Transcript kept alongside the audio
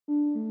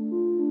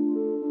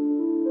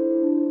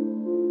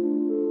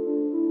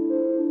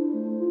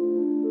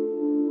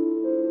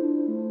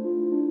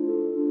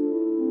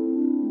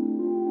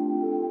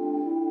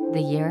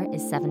The year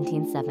is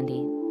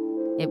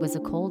 1770. It was a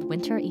cold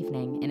winter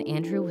evening, and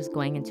Andrew was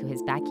going into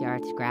his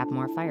backyard to grab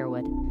more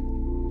firewood.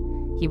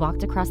 He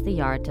walked across the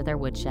yard to their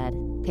woodshed,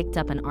 picked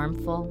up an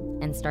armful,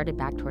 and started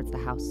back towards the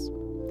house.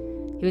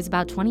 He was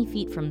about 20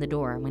 feet from the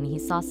door when he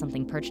saw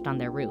something perched on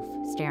their roof,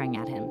 staring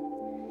at him.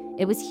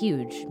 It was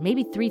huge,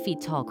 maybe 3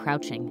 feet tall,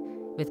 crouching,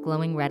 with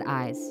glowing red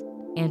eyes.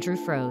 Andrew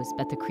froze,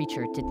 but the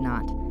creature did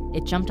not.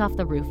 It jumped off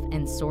the roof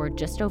and soared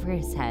just over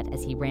his head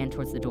as he ran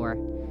towards the door.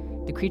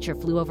 The creature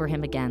flew over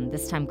him again,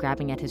 this time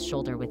grabbing at his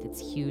shoulder with its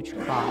huge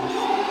claws.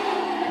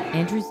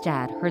 Andrew's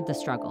dad heard the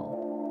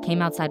struggle,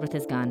 came outside with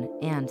his gun,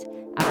 and,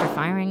 after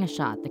firing a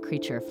shot, the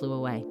creature flew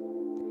away.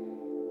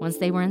 Once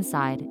they were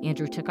inside,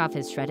 Andrew took off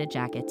his shredded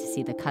jacket to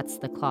see the cuts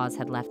the claws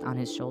had left on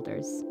his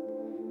shoulders.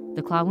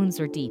 The claw wounds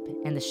were deep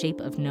and the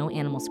shape of no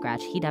animal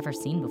scratch he'd ever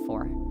seen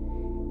before.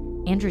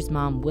 Andrew's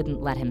mom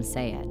wouldn't let him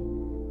say it,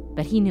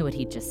 but he knew what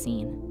he'd just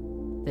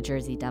seen: the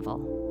Jersey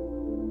Devil.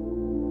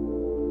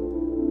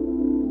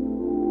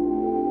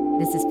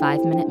 This is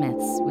 5 Minute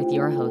Myths with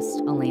your host,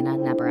 Elena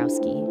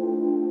Naborowski.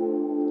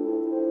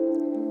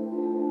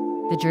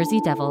 The Jersey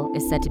Devil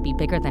is said to be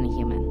bigger than a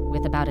human,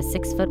 with about a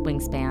 6-foot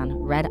wingspan,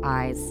 red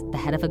eyes, the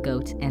head of a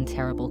goat, and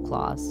terrible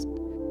claws.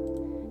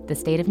 The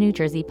State of New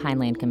Jersey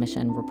Pineland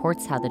Commission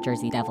reports how the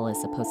Jersey Devil is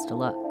supposed to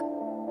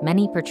look.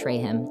 Many portray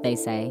him, they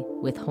say,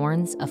 with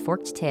horns, a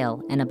forked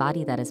tail, and a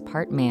body that is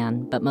part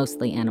man, but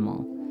mostly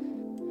animal.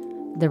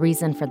 The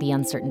reason for the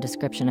uncertain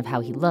description of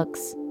how he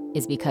looks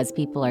is because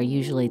people are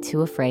usually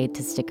too afraid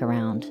to stick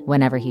around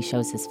whenever he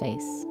shows his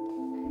face.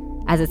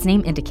 As its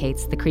name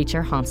indicates, the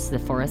creature haunts the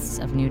forests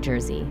of New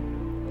Jersey.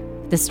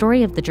 The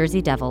story of the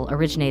Jersey Devil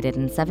originated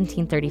in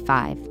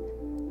 1735.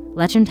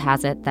 Legend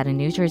has it that a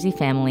New Jersey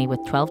family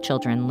with 12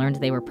 children learned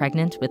they were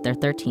pregnant with their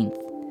 13th.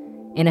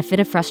 In a fit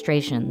of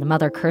frustration, the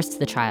mother cursed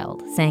the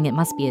child, saying it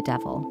must be a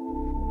devil.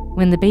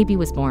 When the baby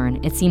was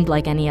born, it seemed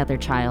like any other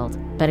child,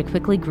 but it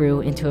quickly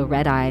grew into a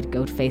red-eyed,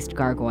 goat-faced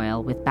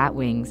gargoyle with bat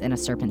wings and a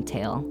serpent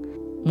tail.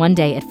 One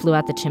day, it flew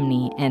out the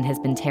chimney and has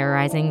been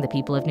terrorizing the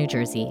people of New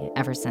Jersey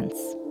ever since.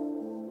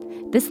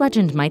 This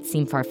legend might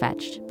seem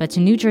far-fetched, but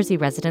to New Jersey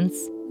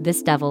residents,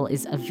 this devil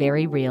is a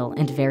very real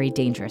and very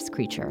dangerous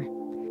creature.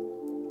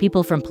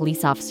 People from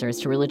police officers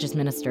to religious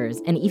ministers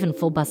and even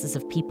full buses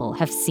of people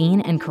have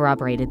seen and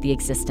corroborated the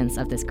existence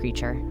of this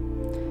creature.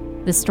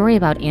 The story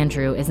about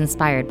Andrew is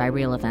inspired by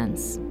real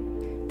events.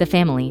 The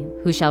family,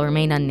 who shall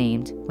remain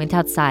unnamed, went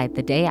outside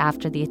the day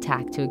after the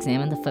attack to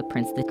examine the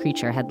footprints the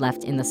creature had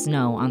left in the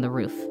snow on the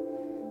roof.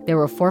 There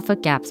were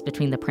 4-foot gaps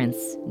between the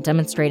prints,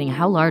 demonstrating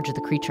how large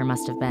the creature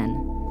must have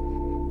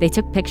been. They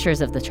took pictures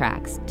of the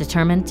tracks,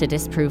 determined to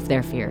disprove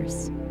their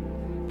fears.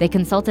 They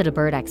consulted a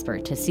bird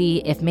expert to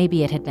see if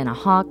maybe it had been a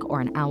hawk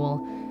or an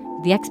owl.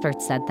 The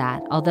expert said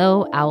that,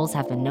 although owls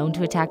have been known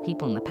to attack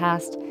people in the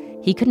past,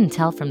 he couldn't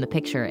tell from the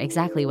picture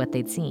exactly what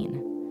they'd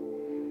seen.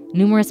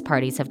 Numerous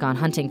parties have gone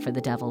hunting for the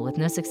devil with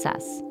no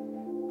success.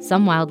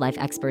 Some wildlife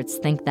experts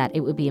think that it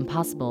would be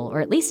impossible,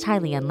 or at least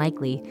highly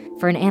unlikely,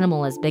 for an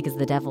animal as big as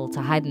the devil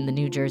to hide in the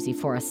New Jersey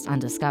forests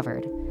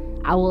undiscovered.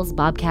 Owls,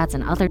 bobcats,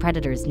 and other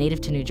predators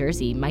native to New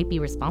Jersey might be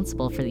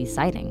responsible for these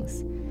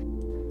sightings.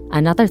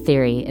 Another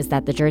theory is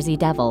that the Jersey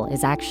Devil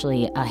is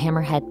actually a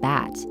hammerhead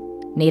bat,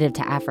 native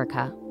to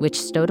Africa,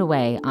 which stowed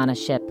away on a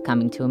ship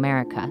coming to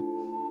America.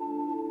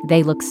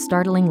 They look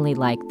startlingly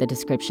like the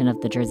description of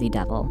the Jersey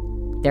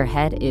Devil. Their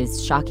head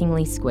is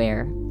shockingly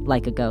square,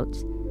 like a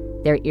goat.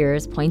 Their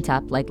ears point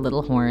up like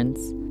little horns,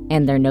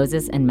 and their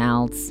noses and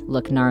mouths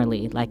look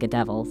gnarly like a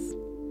devil's.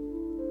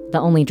 The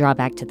only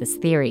drawback to this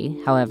theory,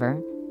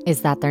 however,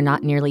 is that they're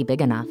not nearly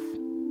big enough.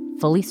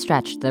 Fully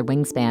stretched, their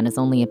wingspan is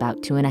only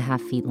about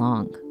 2.5 feet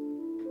long.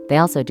 They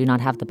also do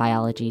not have the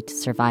biology to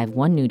survive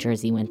one New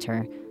Jersey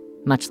winter,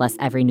 much less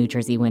every New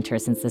Jersey winter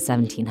since the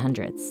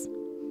 1700s.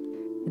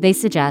 They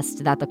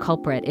suggest that the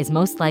culprit is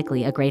most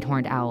likely a great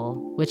horned owl,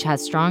 which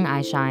has strong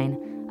eyeshine,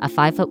 a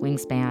 5-foot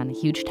wingspan,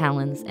 huge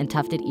talons, and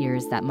tufted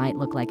ears that might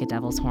look like a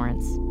devil's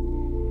horns.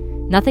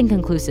 Nothing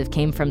conclusive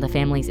came from the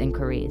family's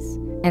inquiries,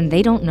 and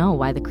they don't know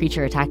why the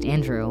creature attacked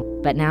Andrew,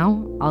 but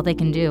now all they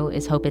can do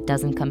is hope it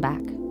doesn't come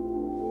back.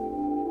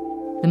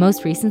 The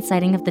most recent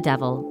sighting of the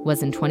devil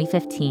was in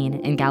 2015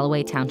 in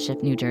Galloway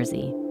Township, New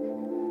Jersey.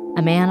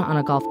 A man on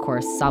a golf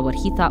course saw what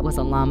he thought was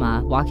a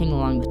llama walking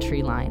along the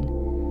tree line.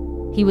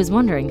 He was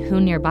wondering who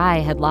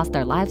nearby had lost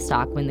their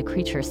livestock when the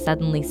creature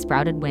suddenly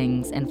sprouted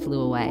wings and flew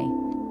away.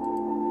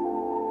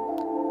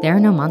 There are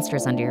no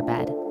monsters under your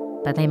bed,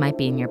 but they might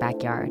be in your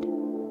backyard.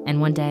 And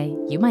one day,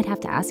 you might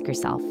have to ask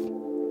yourself,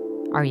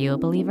 are you a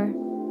believer?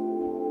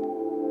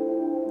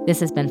 This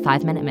has been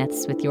 5 Minute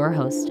Myths with your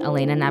host,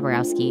 Elena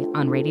Naborowski,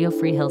 on Radio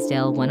Free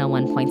Hillsdale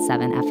 101.7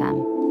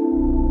 FM.